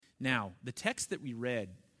Now, the text that we read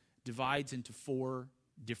divides into 4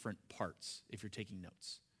 different parts, if you're taking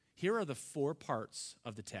notes. Here are the 4 parts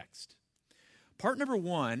of the text. Part number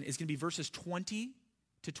 1 is going to be verses 20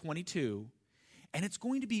 to 22, and it's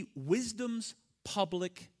going to be wisdom's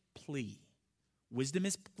public plea. Wisdom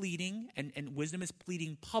is pleading, and wisdom is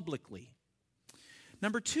pleading publicly.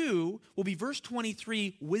 Number 2 will be verse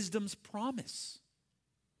 23, wisdom's promise.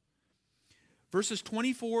 Verses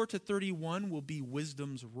 24 to 31 will be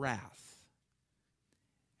wisdom's wrath.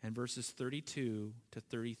 And verses 32 to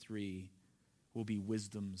 33 will be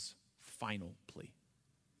wisdom's final plea.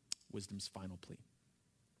 Wisdom's final plea.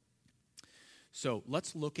 So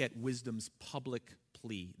let's look at wisdom's public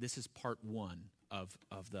plea. This is part 1 of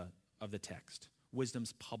the text.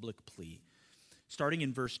 Wisdom's public plea. Starting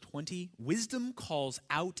in verse 20, wisdom calls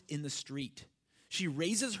out in the street. She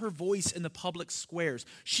raises her voice in the public squares.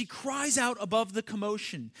 She cries out above the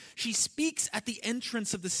commotion. She speaks at the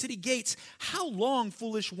entrance of the city gates. How long,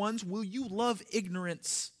 foolish ones, will you love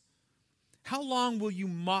ignorance? How long will you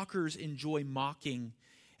mockers enjoy mocking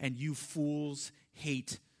and you fools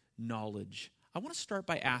hate knowledge? I want to start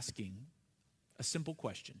by asking a simple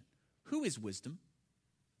question. Who is wisdom?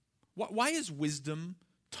 Why is wisdom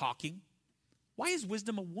talking? Why is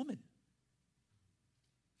wisdom a woman?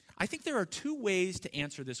 I think there are 2 ways to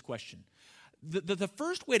answer this question. The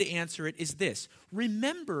first way to answer it is this.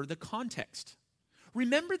 Remember the context.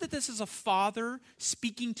 Remember that this is a father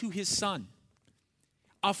speaking to his son.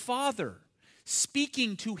 A father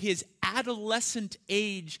speaking to his adolescent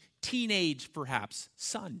age, teenage perhaps,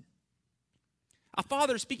 son. A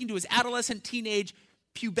father speaking to his adolescent, teenage,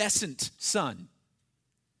 pubescent son.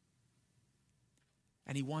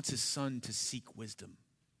 And he wants his son to seek wisdom.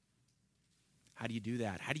 How do you do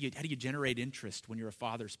that? How do you generate interest when you're a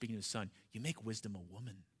father speaking to his son? You make wisdom a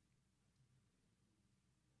woman.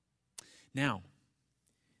 Now,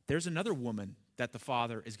 there's another woman that the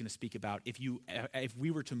father is going to speak about. If we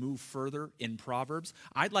were to move further in Proverbs,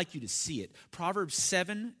 I'd like you to see it. Proverbs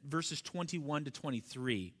 7, verses 21 to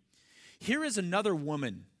 23. Here is another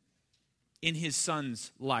woman in his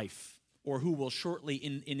son's life, or who will shortly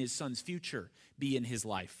in his son's future be in his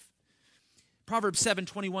life. Proverbs 7,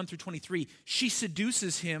 21 through 23. She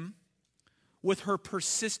seduces him with her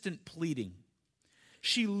persistent pleading.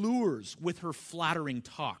 She lures with her flattering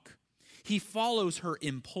talk. He follows her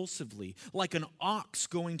impulsively, like an ox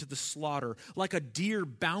going to the slaughter, like a deer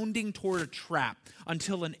bounding toward a trap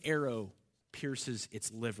until an arrow pierces its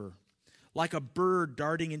liver. Like a bird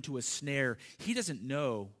darting into a snare, he doesn't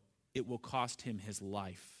know it will cost him his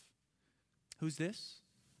life. Who's this?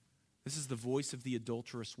 This is the voice of the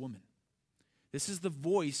adulterous woman. This is the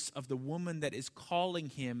voice of the woman that is calling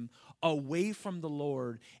him away from the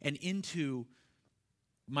Lord and into,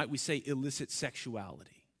 might we say, illicit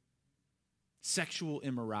sexuality, sexual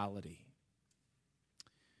immorality.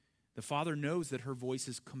 The father knows that her voice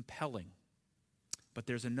is compelling, but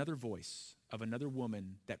there's another voice of another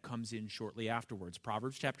woman that comes in shortly afterwards.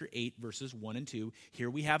 Proverbs chapter 8, verses 1 and 2. Here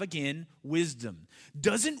we have again wisdom.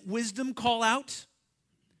 Doesn't wisdom call out?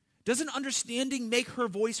 Doesn't understanding make her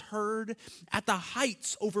voice heard? At the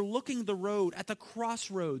heights overlooking the road, at the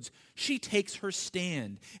crossroads, she takes her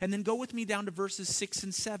stand. And then go with me down to verses 6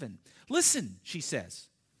 and 7. Listen, she says,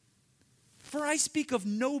 for I speak of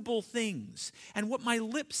noble things, and what my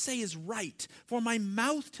lips say is right, for my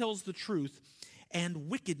mouth tells the truth, and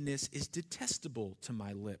wickedness is detestable to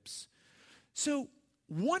my lips. So,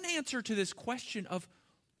 one answer to this question of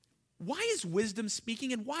why is wisdom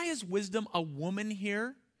speaking and why is wisdom a woman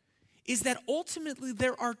here is that ultimately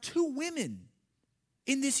there are 2 women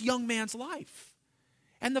in this young man's life.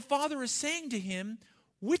 And the father is saying to him,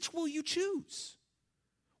 which will you choose?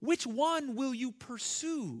 Which one will you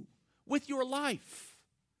pursue with your life?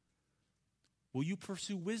 Will you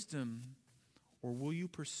pursue wisdom or will you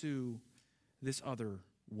pursue this other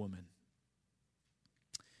woman?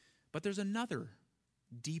 But there's another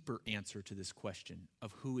deeper answer to this question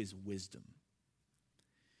of who is wisdom.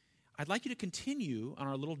 I'd like you to continue on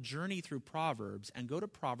our little journey through Proverbs and go to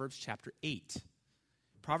Proverbs chapter 8.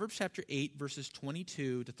 Proverbs chapter 8, verses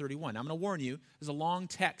 22 to 31. I'm going to warn you, there's a long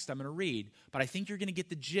text I'm going to read, but I think you're going to get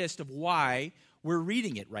the gist of why we're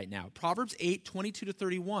reading it right now. Proverbs 8, 22 to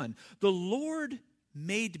 31. The Lord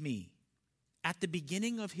made me at the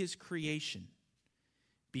beginning of his creation,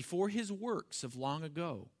 before his works of long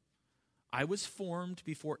ago. I was formed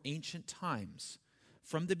before ancient times.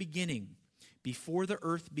 From the beginning, before the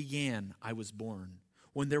earth began, I was born.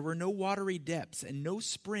 When there were no watery depths and no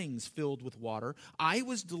springs filled with water, I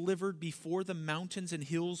was delivered before the mountains and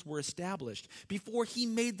hills were established, before he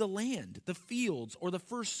made the land, the fields, or the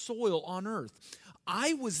first soil on earth.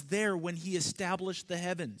 I was there when he established the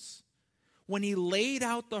heavens, when he laid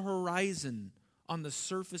out the horizon on the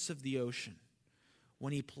surface of the ocean,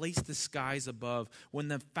 when he placed the skies above, when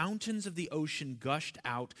the fountains of the ocean gushed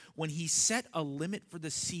out, when he set a limit for the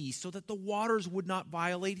sea so that the waters would not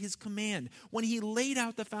violate his command, when he laid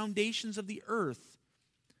out the foundations of the earth.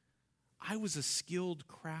 I was a skilled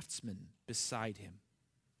craftsman beside him.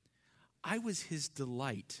 I was his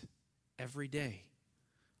delight every day,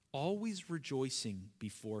 always rejoicing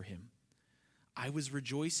before him. I was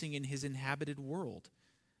rejoicing in his inhabited world,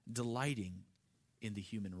 delighting in the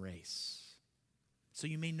human race. So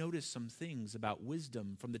you may notice some things about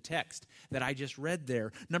wisdom from the text that I just read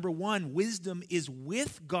there. Number one, wisdom is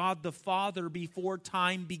with God the Father before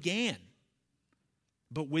time began.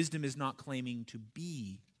 But wisdom is not claiming to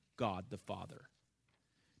be God the Father.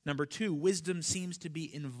 Number two, wisdom seems to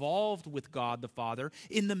be involved with God the Father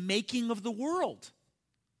in the making of the world.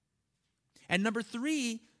 And number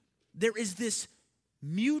three, there is this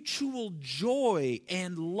mutual joy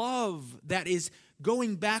and love that is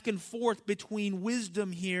going back and forth between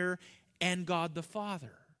wisdom here and God the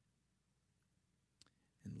Father.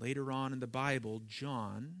 And later on in the Bible,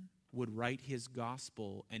 John would write his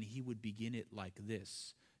gospel, and he would begin it like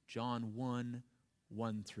this. John 1,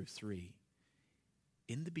 1 through 3.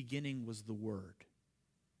 In the beginning was the Word,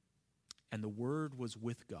 and the Word was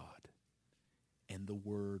with God, and the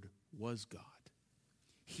Word was God.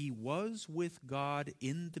 He was with God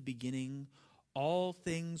in the beginning. All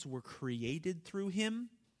things were created through him,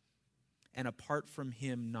 and apart from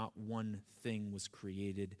him, not one thing was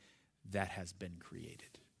created that has been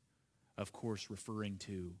created. Of course, referring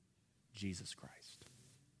to Jesus Christ.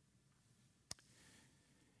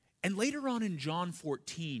 And later on in John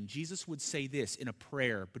 14, Jesus would say this in a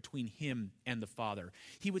prayer between him and the Father.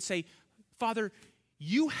 He would say, Father,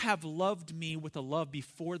 you have loved me with a love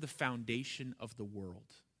before the foundation of the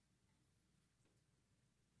world.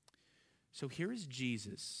 So here is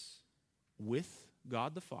Jesus with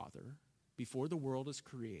God the Father before the world is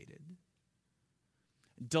created,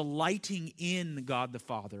 delighting in God the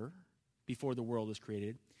Father before the world is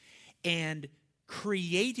created, and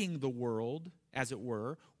creating the world, as it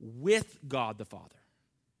were, with God the Father.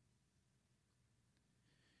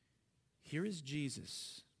 Here is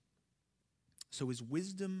Jesus. So is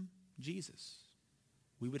wisdom Jesus?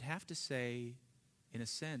 We would have to say, in a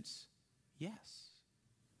sense, yes.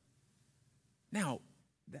 Now,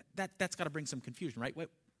 that's got to bring some confusion, right?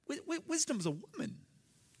 Wisdom is a woman.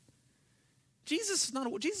 Jesus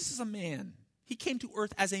is a man. He came to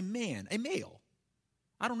earth as a man, a male.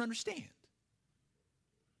 I don't understand.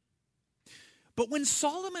 But when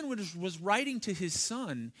Solomon was writing to his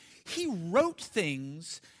son, he wrote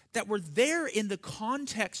things that were there in the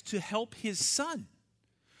context to help his son.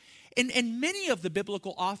 And many of the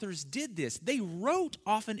biblical authors did this. They wrote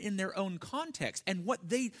often in their own context. And what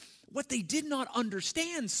they did not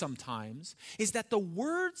understand sometimes is that the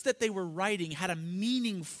words that they were writing had a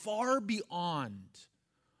meaning far beyond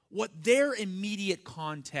what their immediate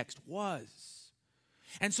context was.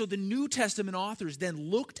 And so the New Testament authors then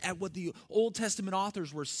looked at what the Old Testament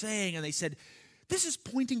authors were saying, and they said, this is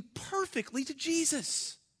pointing perfectly to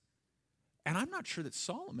Jesus. And I'm not sure that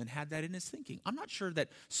Solomon had that in his thinking. I'm not sure that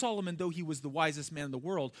Solomon, though he was the wisest man in the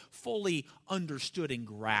world, fully understood and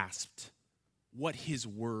grasped what his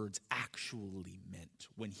words actually meant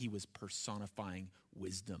when he was personifying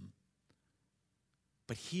wisdom.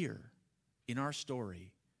 But here, in our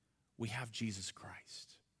story, we have Jesus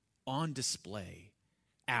Christ on display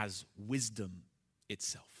as wisdom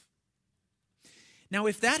itself. Now,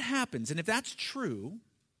 if that happens, and if that's true,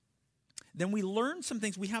 then we learn some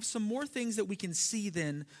things. We have some more things that we can see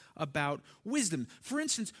then about wisdom. For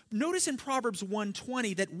instance, notice in Proverbs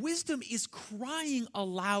 1:20 that wisdom is crying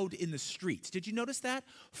aloud in the streets. Did you notice that?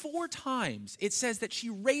 4 times it says that she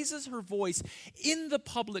raises her voice in the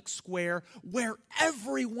public square where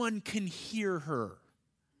everyone can hear her.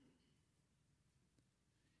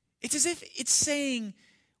 It's as if it's saying,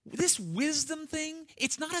 this wisdom thing,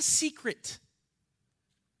 it's not a secret.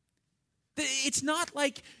 It's not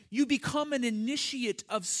like you become an initiate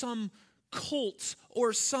of some cult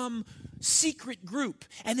or some secret group,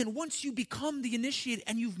 and then once you become the initiate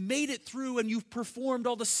and you've made it through and you've performed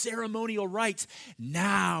all the ceremonial rites,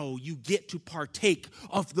 now you get to partake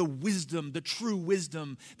of the wisdom, the true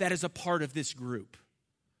wisdom that is a part of this group.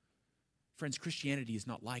 Friends, Christianity is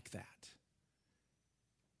not like that.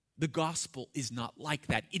 The gospel is not like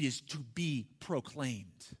that. It is to be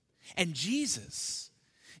proclaimed. And Jesus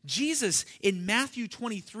in Matthew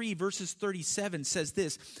 23 verses 37 says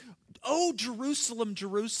this, "O Jerusalem,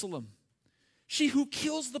 Jerusalem, She who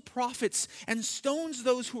kills the prophets and stones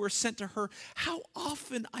those who are sent to her. How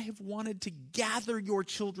often I have wanted to gather your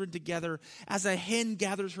children together as a hen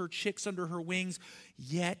gathers her chicks under her wings,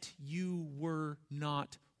 yet you were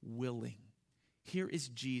not willing. Here is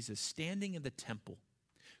Jesus standing in the temple,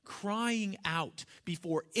 crying out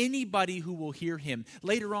before anybody who will hear him.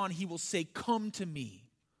 Later on, he will say, "Come to me,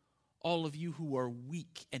 all of you who are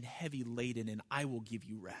weak and heavy laden, and I will give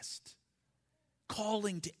you rest."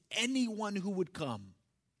 Calling to anyone who would come.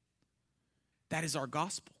 That is our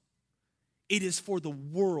gospel. It is for the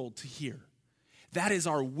world to hear. That is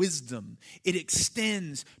our wisdom. It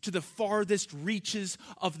extends to the farthest reaches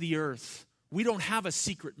of the earth. We don't have a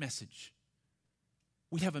secret message.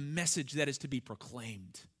 We have a message that is to be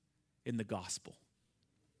proclaimed in the gospel.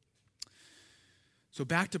 So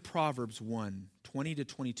back to Proverbs 1, 20 to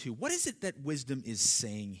 22. What is it that wisdom is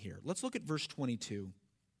saying here? Let's look at verse 22.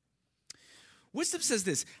 Wisdom says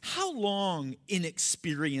this: "How long,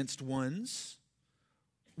 inexperienced ones,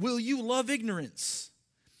 will you love ignorance?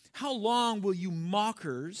 How long will you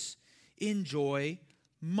mockers enjoy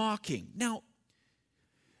mocking?" Now,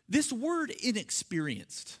 this word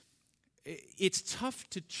inexperienced, it's tough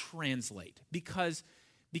to translate because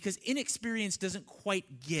inexperienced doesn't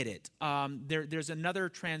quite get it. There's another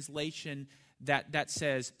translation that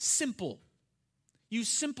says simple. You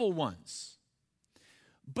simple ones.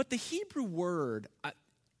 But the Hebrew word,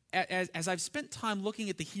 as I've spent time looking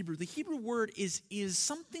at the Hebrew word is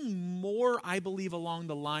something more, I believe, along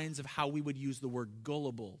the lines of how we would use the word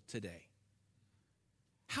gullible today.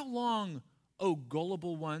 How long, O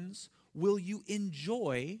gullible ones, will you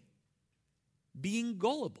enjoy being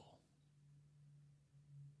gullible?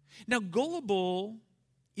 Now, gullible,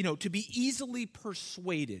 to be easily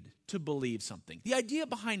persuaded to believe something. The idea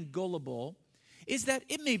behind gullible is that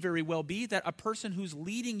it may very well be that a person who's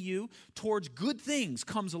leading you towards good things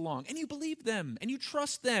comes along and you believe them and you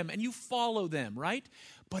trust them and you follow them, right?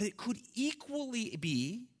 But it could equally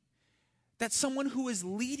be that someone who is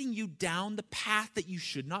leading you down the path that you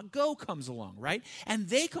should not go comes along, right? And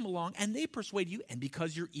they come along and they persuade you, and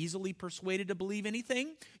because you're easily persuaded to believe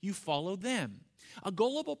anything, you follow them. A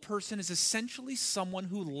gullible person is essentially someone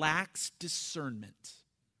who lacks discernment.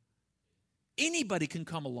 Anybody can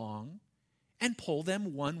come along and pull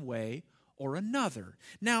them one way or another.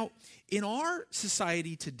 Now, in our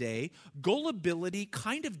society today, gullibility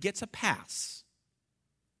kind of gets a pass.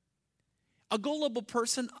 A gullible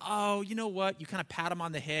person, oh, you know what? You kind of pat them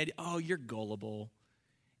on the head. Oh, you're gullible.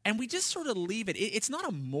 And we just sort of leave it. It's not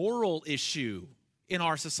a moral issue in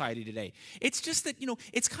our society today. It's just that,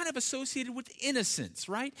 it's kind of associated with innocence,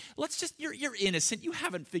 right? You're innocent. You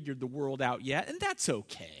haven't figured the world out yet, and that's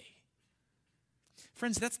okay.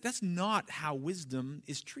 Friends, that's not how wisdom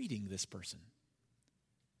is treating this person.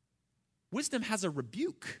 Wisdom has a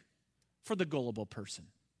rebuke for the gullible person.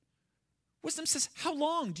 Wisdom says, how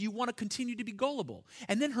long do you want to continue to be gullible?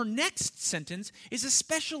 And then her next sentence is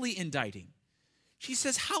especially indicting. She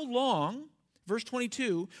says, how long, verse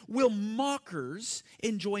 22, will mockers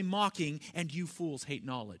enjoy mocking and you fools hate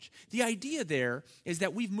knowledge? The idea there is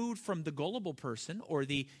that we've moved from the gullible person, or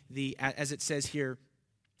the as it says here,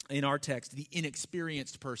 in our text, the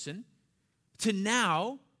inexperienced person, to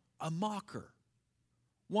now a mocker,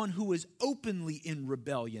 one who is openly in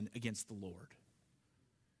rebellion against the Lord.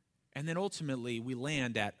 And then ultimately we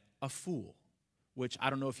land at a fool, which I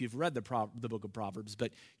don't know if you've read the book of Proverbs,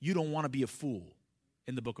 but you don't want to be a fool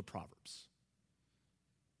in the book of Proverbs.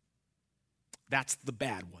 That's the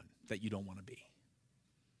bad one that you don't want to be.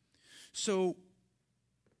 So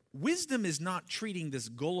wisdom is not treating this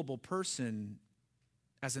gullible person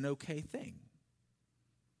as an okay thing.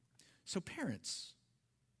 So parents,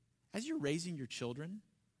 as you're raising your children,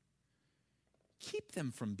 keep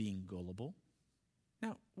them from being gullible.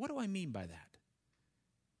 Now, what do I mean by that?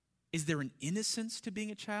 Is there an innocence to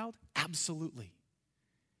being a child? Absolutely.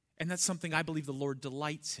 And that's something I believe the Lord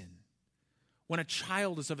delights in. When a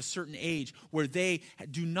child is of a certain age where they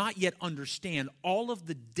do not yet understand all of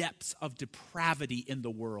the depths of depravity in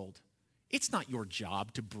the world, it's not your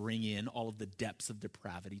job to bring in all of the depths of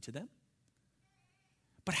depravity to them.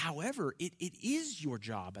 But however, it is your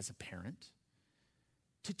job as a parent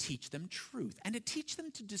to teach them truth and to teach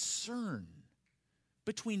them to discern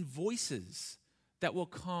between voices that will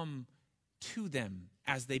come to them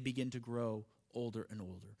as they begin to grow older and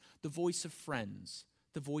older. The voice of friends,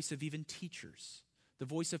 the voice of even teachers, the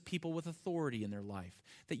voice of people with authority in their life,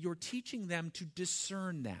 that you're teaching them to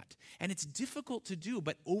discern that. And it's difficult to do,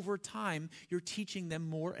 but over time, you're teaching them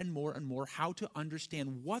more and more and more how to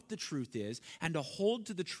understand what the truth is and to hold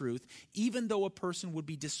to the truth, even though a person would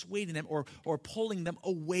be dissuading them or pulling them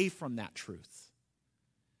away from that truth.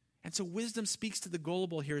 And so wisdom speaks to the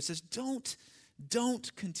gullible here. It says,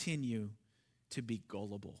 don't continue to be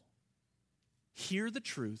gullible. Hear the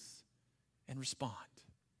truth and respond.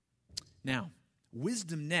 Now,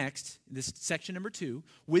 wisdom next, this section number 2,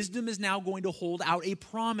 wisdom is now going to hold out a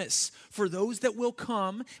promise for those that will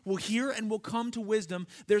come, will hear and will come to wisdom.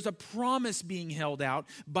 There's a promise being held out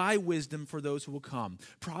by wisdom for those who will come.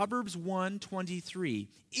 Proverbs 1:23,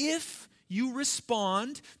 if you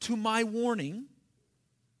respond to my warning,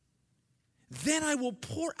 then I will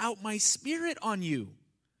pour out my spirit on you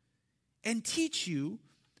and teach you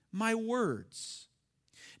my words.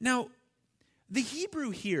 Now, the Hebrew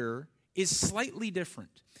here is slightly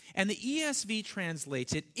different. And the ESV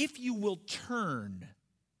translates it, if you will turn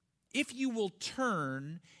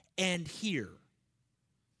and hear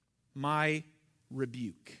my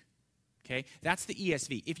rebuke. Okay, that's the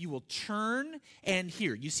ESV. If you will turn and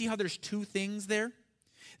hear. You see how there's two things there?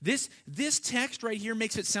 This text right here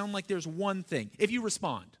makes it sound like there's one thing, if you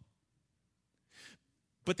respond.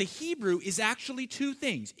 But the Hebrew is actually two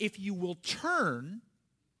things. If you will turn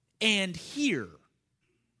and hear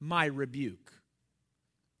my rebuke.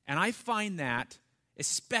 And I find that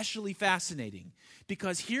especially fascinating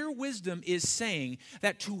because here wisdom is saying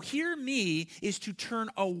that to hear me is to turn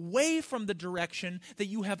away from the direction that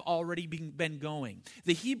you have already been going.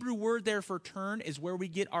 The Hebrew word there for turn is where we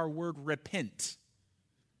get our word repent.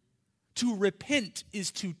 To repent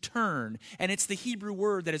is to turn, and it's the Hebrew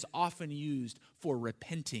word that is often used for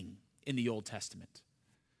repenting in the Old Testament.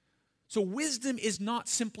 So wisdom is not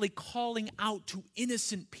simply calling out to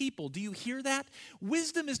innocent people. Do you hear that?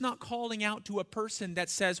 Wisdom is not calling out to a person that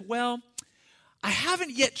says, well, I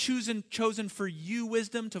haven't yet chosen for you,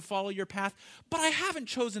 wisdom, to follow your path, but I haven't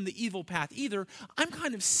chosen the evil path either. I'm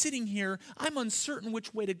kind of sitting here. I'm uncertain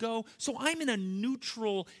which way to go, so I'm in a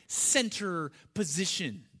neutral center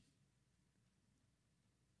position.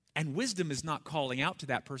 And wisdom is not calling out to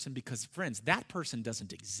that person because, friends, that person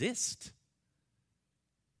doesn't exist.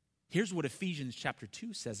 Here's what Ephesians chapter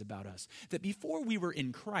 2 says about us, that before we were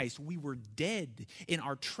in Christ, we were dead in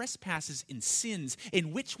our trespasses and sins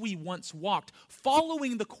in which we once walked,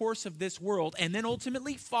 following the course of this world, and then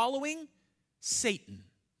ultimately following Satan.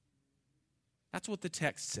 That's what the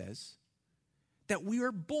text says, that we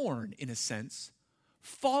are born, in a sense,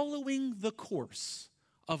 following the course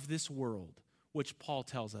of this world, which Paul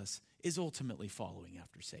tells us is ultimately following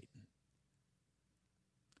after Satan.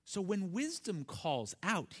 So when wisdom calls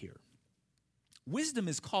out here, wisdom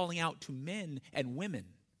is calling out to men and women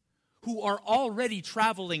who are already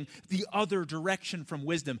traveling the other direction from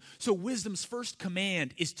wisdom. So wisdom's first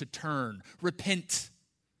command is to turn, repent.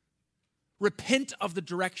 Repent of the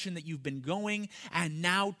direction that you've been going and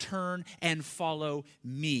now turn and follow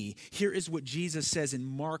me. Here is what Jesus says in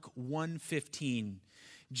Mark 1:15.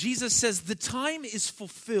 Jesus says, the time is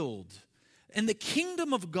fulfilled and the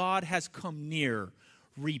kingdom of God has come near.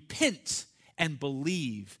 Repent and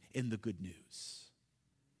believe in the good news.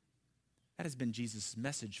 That has been Jesus'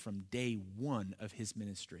 message from day one of his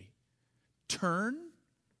ministry. Turn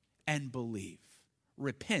and believe.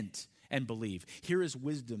 Repent and believe. Here is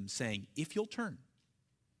wisdom saying, if you'll turn,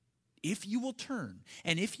 if you will turn,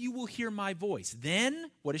 and if you will hear my voice,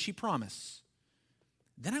 then, what does she promise?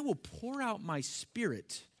 Then I will pour out my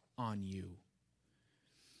spirit on you.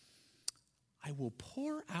 I will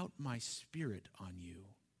pour out my spirit on you.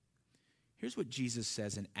 Here's what Jesus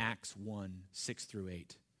says in Acts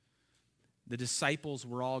 1:6-8. The disciples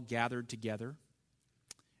were all gathered together.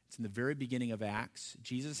 It's in the very beginning of Acts.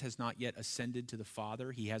 Jesus has not yet ascended to the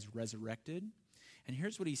Father. He has resurrected. And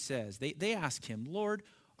here's what he says. They ask him, Lord,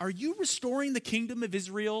 are you restoring the kingdom of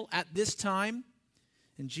Israel at this time?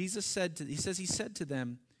 And Jesus said to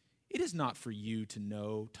them, it is not for you to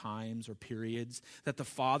know times or periods that the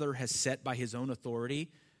Father has set by his own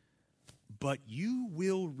authority, but you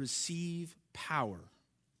will receive power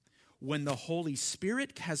when the Holy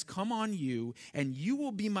Spirit has come on you, and you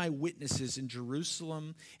will be my witnesses in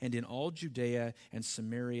Jerusalem and in all Judea and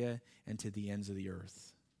Samaria and to the ends of the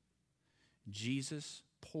earth. Jesus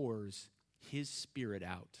pours his Spirit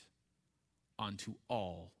out onto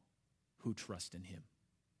all who trust in him.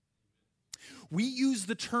 We use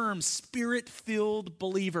the term spirit-filled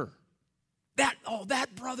believer.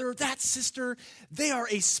 That brother, that sister, they are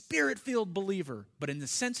a spirit-filled believer. But in a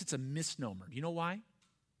sense, it's a misnomer. You know why?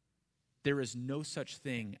 There is no such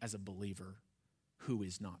thing as a believer who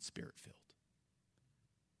is not spirit-filled.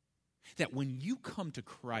 That when you come to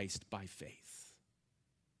Christ by faith,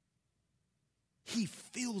 he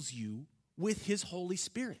fills you with his Holy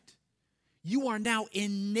Spirit. You are now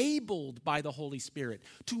enabled by the Holy Spirit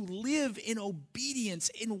to live in obedience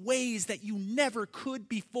in ways that you never could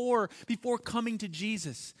before coming to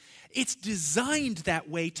Jesus. It's designed that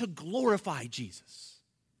way to glorify Jesus.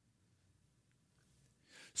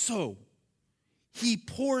 So, he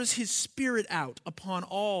pours his Spirit out upon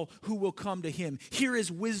all who will come to him. Here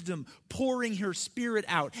is wisdom pouring her Spirit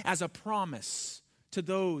out as a promise to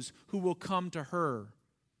those who will come to her.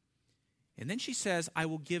 And then she says, I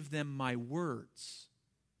will give them my words.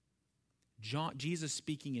 Jesus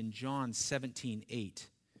speaking in John 17:8.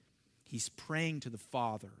 He's praying to the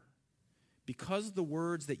Father. Because the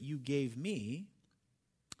words that you gave me,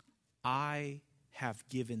 I have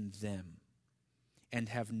given them, and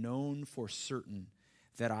have known for certain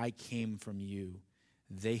that I came from you.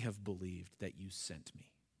 They have believed that you sent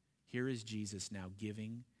me. Here is Jesus now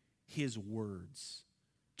giving his words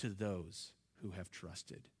to those who have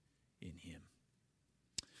trusted in him.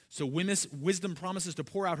 So wisdom promises to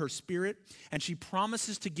pour out her Spirit, and she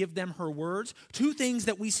promises to give them her words. Two things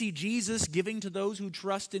that we see Jesus giving to those who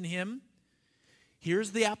trust in him.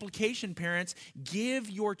 Here's the application, parents. Give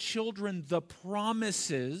your children the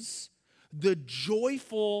promises, the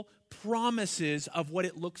joyful promises of what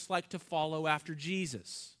it looks like to follow after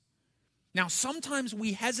Jesus. Now, sometimes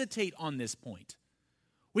we hesitate on this point.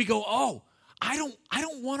 We go, I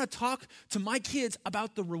don't want to talk to my kids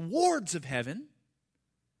about the rewards of heaven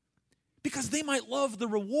because they might love the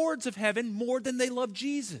rewards of heaven more than they love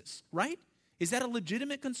Jesus, right? Is that a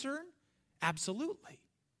legitimate concern? Absolutely.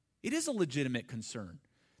 It is a legitimate concern.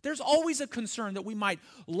 There's always a concern that we might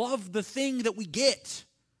love the thing that we get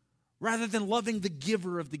rather than loving the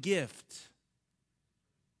giver of the gift.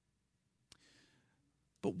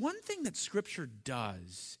 But one thing that Scripture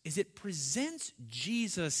does is it presents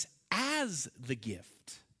Jesus as the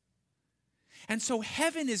gift. And so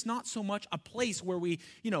heaven is not so much a place where we,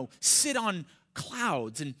 sit on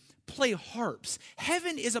clouds and play harps.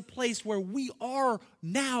 Heaven is a place where we are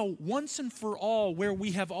now, once and for all, where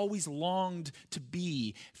we have always longed to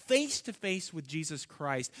be, face to face with Jesus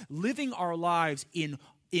Christ, living our lives in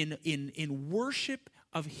worship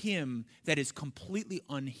of him that is completely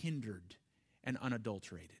unhindered and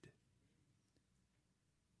unadulterated.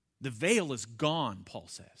 The veil is gone, Paul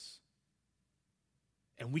says,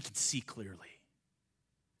 and we can see clearly.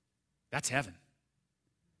 That's heaven.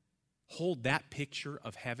 Hold that picture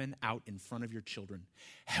of heaven out in front of your children.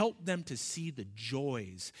 Help them to see the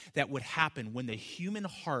joys that would happen when the human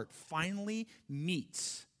heart finally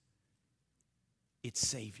meets its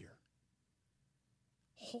Savior.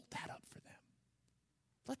 Hold that up for them.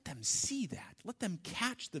 Let them see that. Let them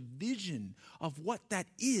catch the vision of what that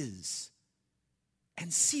is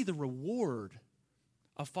and see the reward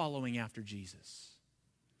of following after Jesus.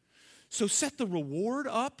 So set the reward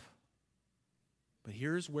up, but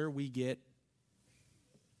here's where we get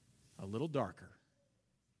a little darker.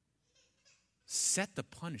 Set the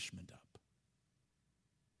punishment up.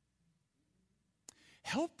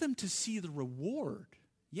 Help them to see the reward,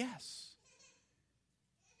 yes.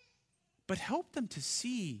 But help them to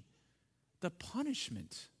see the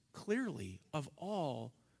punishment clearly of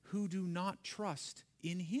all who do not trust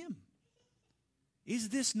in him. Is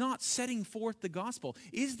this not setting forth the gospel?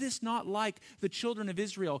 Is this not like the children of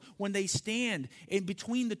Israel when they stand in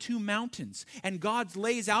between the two mountains and God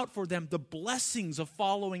lays out for them the blessings of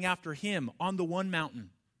following after him on the one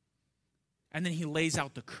mountain? And then he lays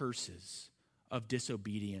out the curses of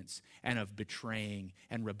disobedience and of betraying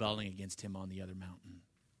and rebelling against him on the other mountain.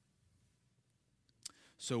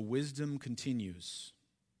 So wisdom continues.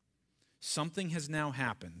 Something has now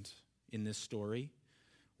happened in this story.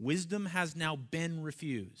 Wisdom has now been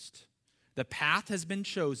refused. The path has been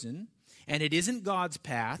chosen, and it isn't God's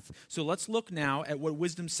path. So let's look now at what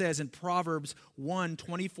wisdom says in Proverbs 1,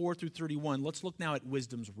 24 through 31. Let's look now at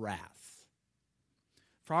wisdom's wrath.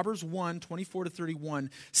 Proverbs 1, 24 to 31.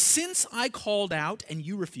 Since I called out and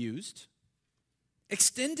you refused,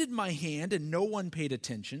 extended my hand and no one paid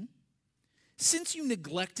attention, since you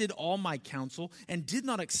neglected all my counsel and did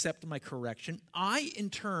not accept my correction, I in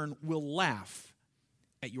turn will laugh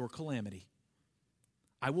at your calamity.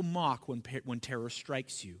 I will mock when terror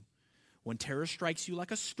strikes you. When terror strikes you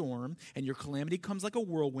like a storm and your calamity comes like a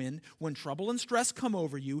whirlwind, when trouble and stress come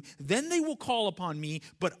over you, then they will call upon me,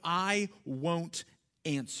 but I won't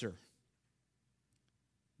answer.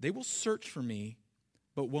 They will search for me,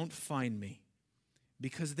 but won't find me,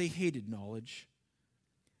 because they hated knowledge,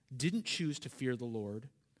 didn't choose to fear the Lord,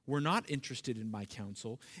 were not interested in my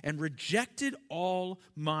counsel, and rejected all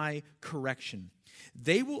my correction.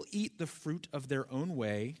 They will eat the fruit of their own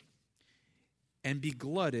way and be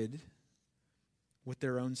glutted with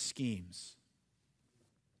their own schemes.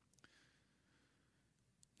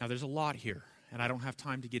 Now, there's a lot here, and I don't have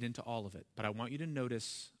time to get into all of it, but I want you to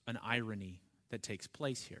notice an irony that takes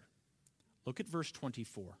place here. Look at verse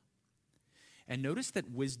 24. And notice that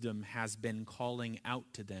wisdom has been calling out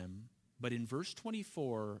to them, but in verse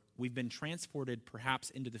 24, we've been transported perhaps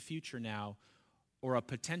into the future now, or a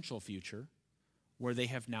potential future, where they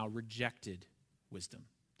have now rejected wisdom.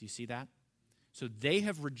 Do you see that? So they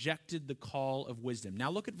have rejected the call of wisdom. Now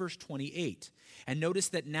look at verse 28, and notice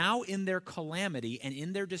that now in their calamity and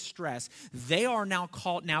in their distress, they are now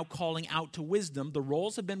calling out to wisdom. The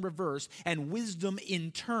roles have been reversed, and wisdom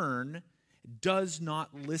in turn does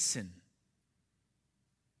not listen.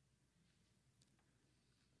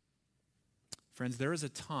 Friends, there is a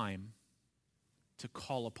time to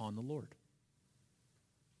call upon the Lord.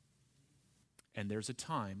 And there's a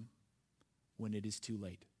time when it is too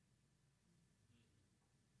late.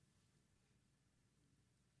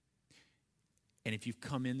 And if you've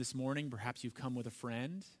come in this morning, perhaps you've come with a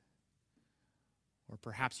friend, or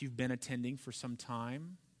perhaps you've been attending for some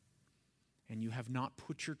time, and you have not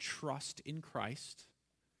put your trust in Christ,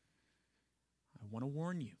 I want to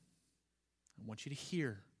warn you. I want you to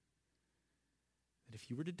hear that if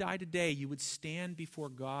you were to die today, you would stand before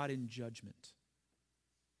God in judgment.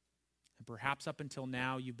 And perhaps up until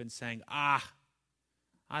now, you've been saying, I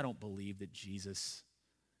don't believe that Jesus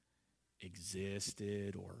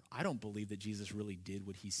existed, or I don't believe that Jesus really did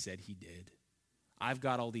what he said he did. I've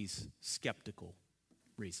got all these skeptical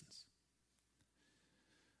reasons.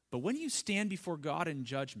 But when you stand before God in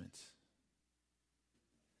judgment,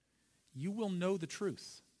 you will know the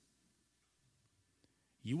truth.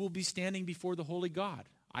 You will be standing before the holy God.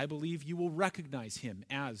 I believe you will recognize him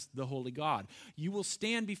as the holy God. You will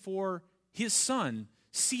stand before his Son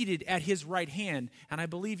seated at his right hand, and I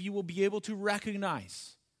believe you will be able to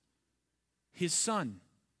recognize his Son,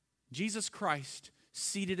 Jesus Christ,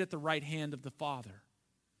 seated at the right hand of the Father.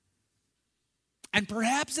 And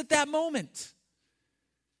perhaps at that moment,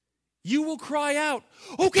 you will cry out,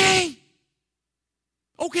 okay,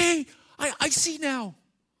 I see now.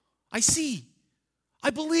 I see. I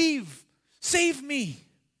believe. Save me.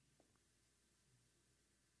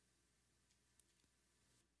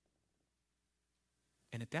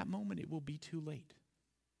 And at that moment, it will be too late.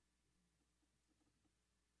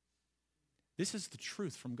 This is the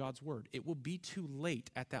truth from God's word. It will be too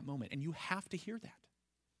late at that moment. And you have to hear that.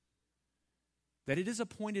 That it is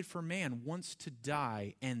appointed for man once to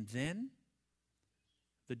die, and then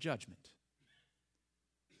the judgment.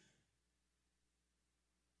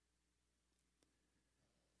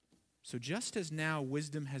 So just as now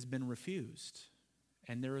wisdom has been refused,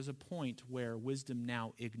 and there is a point where wisdom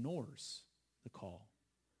now ignores the call,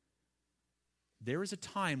 there is a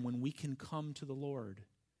time when we can come to the Lord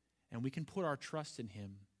and we can put our trust in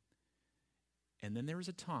him. And then there is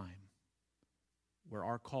a time where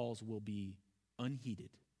our calls will be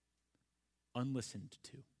unheeded, unlistened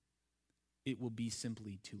to. It will be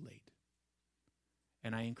simply too late.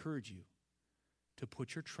 And I encourage you to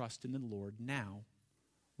put your trust in the Lord now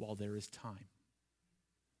while there is time.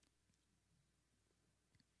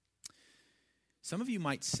 Some of you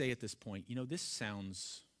might say at this point, this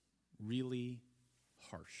sounds really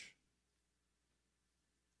harsh.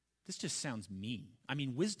 This just sounds mean. I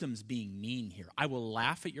mean, wisdom's being mean here. I will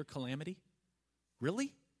laugh at your calamity?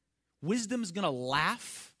 Really? Wisdom's going to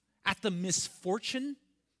laugh at the misfortune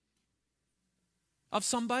of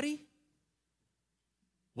somebody?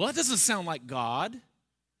 Well, that doesn't sound like God.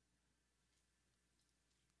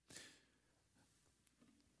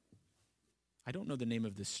 I don't know the name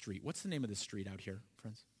of this street. What's the name of this street out here,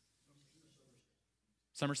 friends?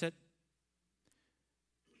 Somerset?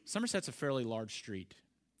 Somerset's a fairly large street,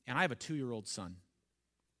 and I have a 2-year-old son.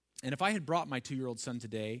 And if I had brought my 2-year-old son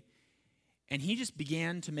today, and he just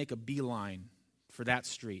began to make a beeline for that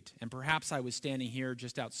street, and perhaps I was standing here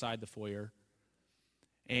just outside the foyer,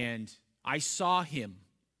 and I saw him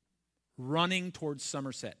running towards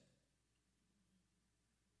Somerset,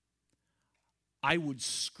 I would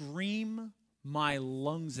scream my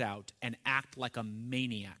lungs out and act like a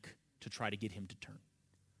maniac to try to get him to turn.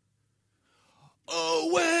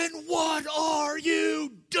 Owen, what are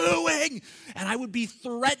you doing? And I would be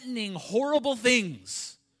threatening horrible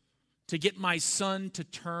things to get my son to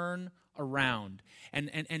turn around.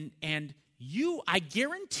 And you, I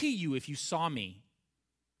guarantee you, if you saw me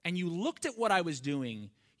and you looked at what I was doing,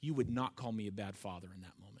 you would not call me a bad father in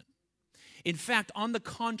that moment. In fact, on the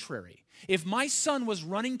contrary, if my son was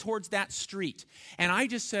running towards that street and I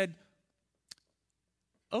just said,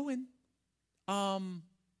 Owen,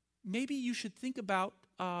 maybe you should think about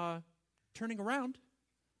turning around,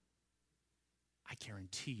 I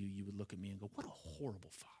guarantee you would look at me and go, what a horrible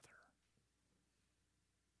father.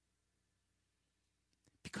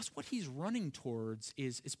 Because what he's running towards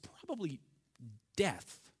is probably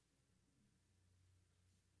death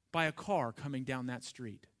by a car coming down that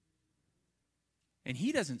street. And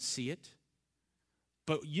he doesn't see it.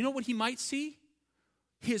 But you know what he might see?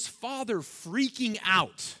 His father freaking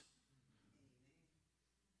out.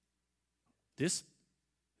 This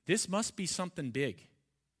must be something big.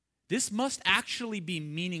 This must actually be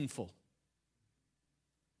meaningful.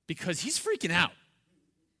 Because he's freaking out.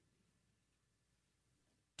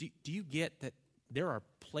 Do you get that there are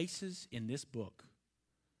places in this book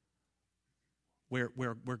where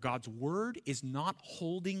God's word is not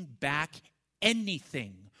holding back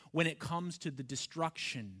anything when it comes to the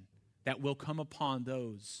destruction that will come upon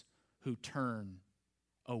those who turn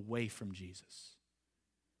away from Jesus?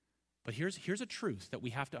 But here's a truth that we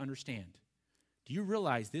have to understand. Do you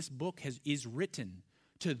realize this book is written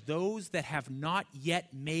to those that have not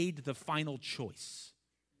yet made the final choice?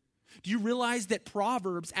 Do you realize that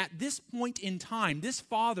Proverbs, at this point in time, this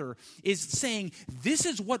father is saying, this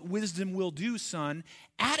is what wisdom will do, son,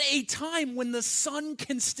 at a time when the son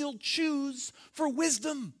can still choose for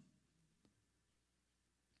wisdom.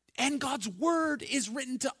 And God's word is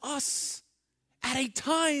written to us at a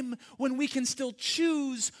time when we can still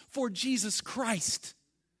choose for Jesus Christ.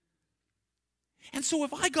 And so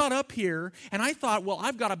if I got up here and I thought, well,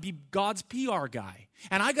 I've got to be God's PR guy,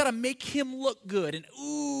 and I got to make him look good, and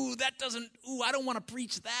I don't want to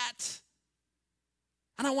preach that.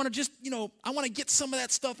 And I want to just, I want to get some of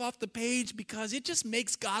that stuff off the page because it just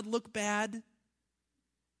makes God look bad.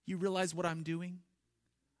 You realize what I'm doing?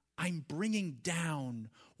 I'm bringing down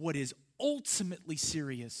what is ultimately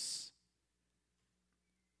serious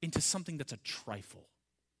into something that's a trifle.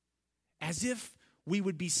 As if we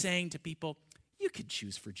would be saying to people, you could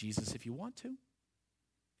choose for Jesus if you want to.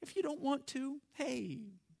 If you don't want to, hey,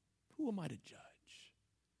 who am I to judge?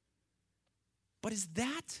 But is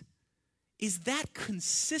that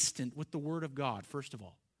consistent with the Word of God, first of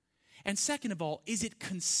all? And second of all, is it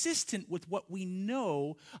consistent with what we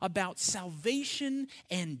know about salvation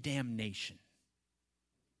and damnation?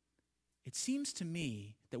 It seems to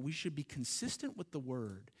me that we should be consistent with the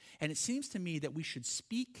Word. And it seems to me that we should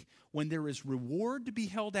speak when there is reward to be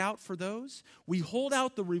held out for those. We hold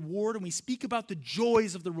out the reward and we speak about the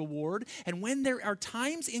joys of the reward. And when there are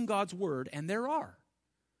times in God's Word, and there are,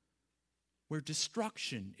 where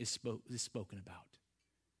destruction is spoken about,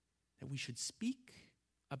 that we should speak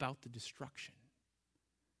about the destruction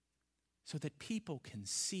so that people can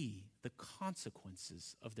see the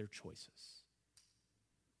consequences of their choices.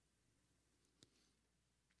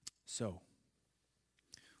 So,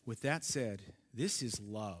 with that said, this is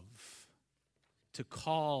love. To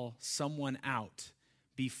call someone out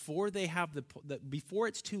before they have before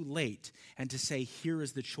it's too late, and to say, here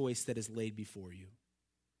is the choice that is laid before you.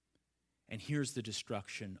 And here's the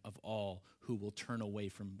destruction of all who will turn away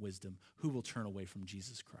from wisdom, who will turn away from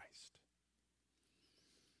Jesus Christ.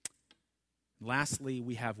 Lastly,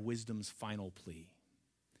 we have wisdom's final plea.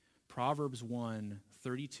 Proverbs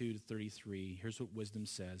 1:32-33, here's what wisdom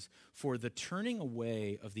says. For the turning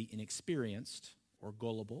away of the inexperienced or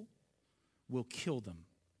gullible will kill them,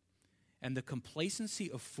 and the complacency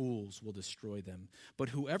of fools will destroy them. But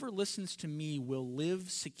whoever listens to me will live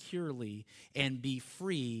securely and be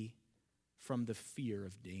free from the fear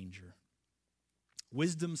of danger.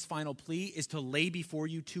 Wisdom's final plea is to lay before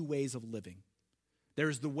you two ways of living.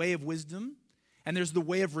 There's the way of wisdom, and there's the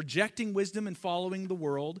way of rejecting wisdom and following the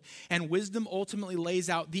world. And wisdom ultimately lays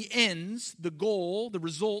out the ends, the goal, the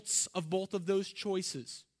results of both of those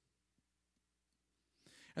choices.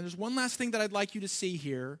 And there's one last thing that I'd like you to see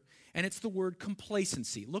here, and it's the word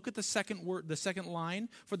complacency. Look at the second line.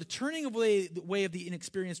 For the turning away the way of the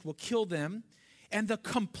inexperienced will kill them, and the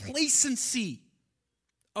complacency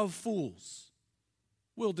of fools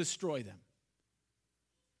will destroy them.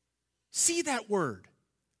 See that word,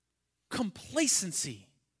 complacency.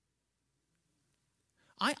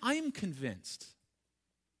 I am convinced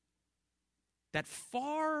that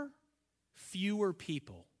far fewer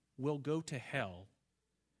people will go to hell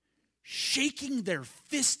shaking their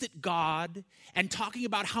fist at God and talking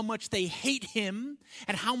about how much they hate Him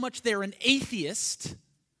and how much they're an atheist.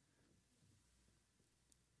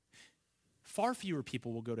 Far fewer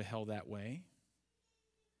people will go to hell that way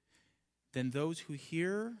than those who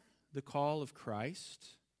hear the call of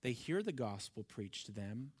Christ, they hear the gospel preached to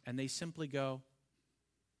them, and they simply go,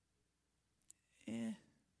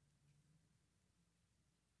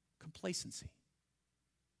 complacency.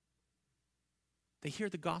 They hear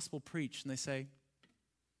the gospel preached and they say,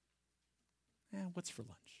 what's for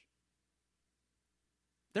lunch?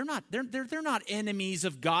 They're not enemies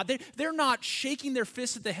of God. They're not shaking their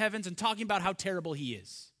fists at the heavens and talking about how terrible He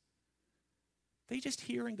is. They just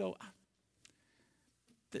hear and go,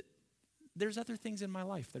 there's other things in my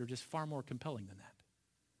life that are just far more compelling than that.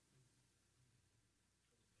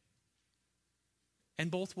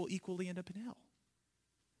 And both will equally end up in hell.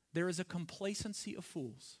 There is a complacency of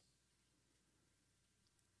fools.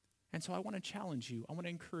 And so I want to challenge you, I want to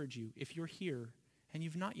encourage you, if you're here and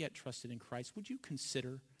you've not yet trusted in Christ, would you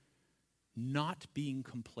consider not being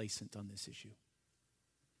complacent on this issue?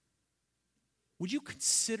 Would you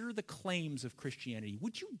consider the claims of Christianity?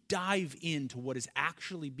 Would you dive into what is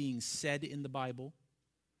actually being said in the Bible?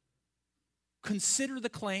 Consider the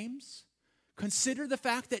claims. Consider the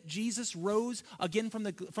fact that Jesus rose again from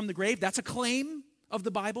the grave. That's a claim of the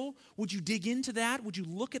Bible. Would you dig into that? Would you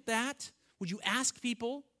look at that? Would you ask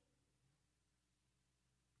people?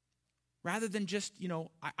 Rather than just,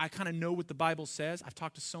 I kind of know what the Bible says. I've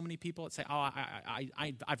talked to so many people that say,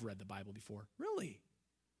 I've read the Bible before. Really?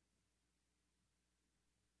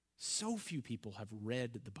 So few people have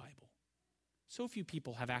read the Bible. So few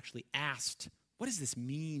people have actually asked, what does this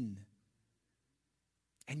mean?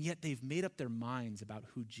 And yet they've made up their minds about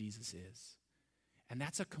who Jesus is. And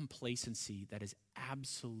that's a complacency that is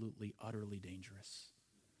absolutely, utterly dangerous.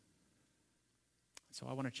 So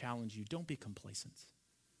I want to challenge you, don't be complacent.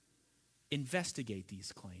 Investigate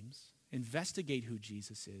these claims. Investigate who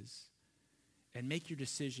Jesus is. And make your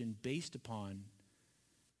decision based upon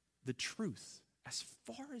the truth as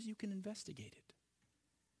far as you can investigate it.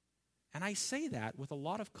 And I say that with a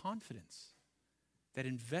lot of confidence that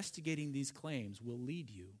investigating these claims will lead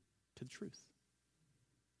you to the truth.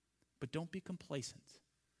 But don't be complacent.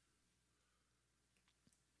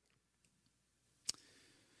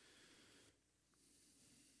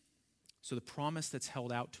 So the promise that's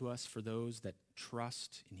held out to us for those that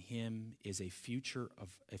trust in him is a future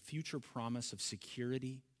promise of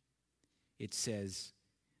security. It says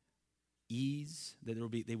ease, that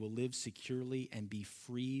they will live securely and be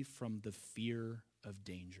free from the fear of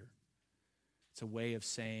danger. It's a way of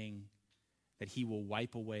saying that he will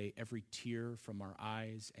wipe away every tear from our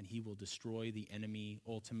eyes and he will destroy the enemy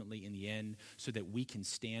ultimately in the end so that we can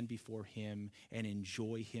stand before him and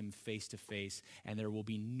enjoy him face to face, and there will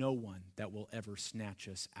be no one that will ever snatch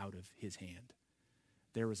us out of his hand.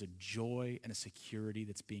 There is a joy and a security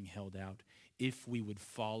that's being held out if we would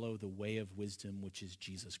follow the way of wisdom, which is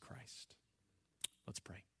Jesus Christ. Let's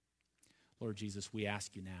pray. Lord Jesus, we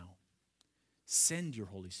ask you now, send your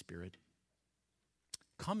Holy Spirit.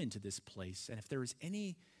 Come into this place, and if there is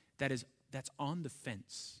any that's on the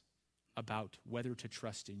fence about whether to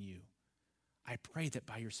trust in you, I pray that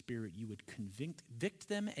by your Spirit you would convict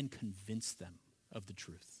them and convince them of the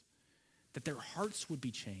truth, that their hearts would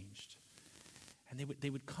be changed, and they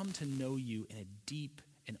would come to know you in a deep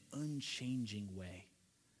and unchanging way.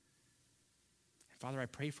 And Father, I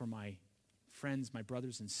pray for my friends, my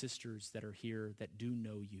brothers and sisters that are here that do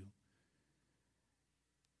know you,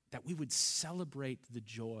 that we would celebrate the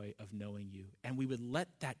joy of knowing you, and we would let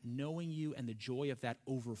that knowing you and the joy of that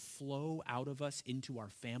overflow out of us into our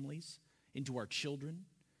families, into our children,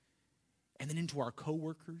 and then into our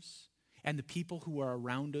coworkers and the people who are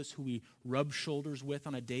around us who we rub shoulders with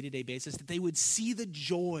on a day-to-day basis, that they would see the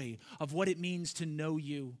joy of what it means to know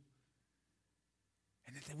you,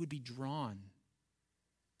 and that they would be drawn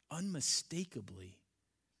unmistakably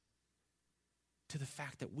to the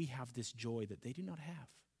fact that we have this joy that they do not have.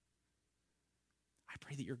 I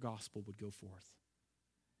pray that your gospel would go forth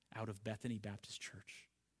out of Bethany Baptist Church,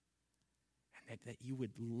 and that you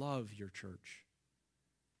would love your church,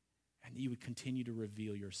 and that you would continue to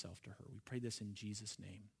reveal yourself to her. We pray this in Jesus'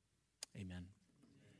 name. Amen.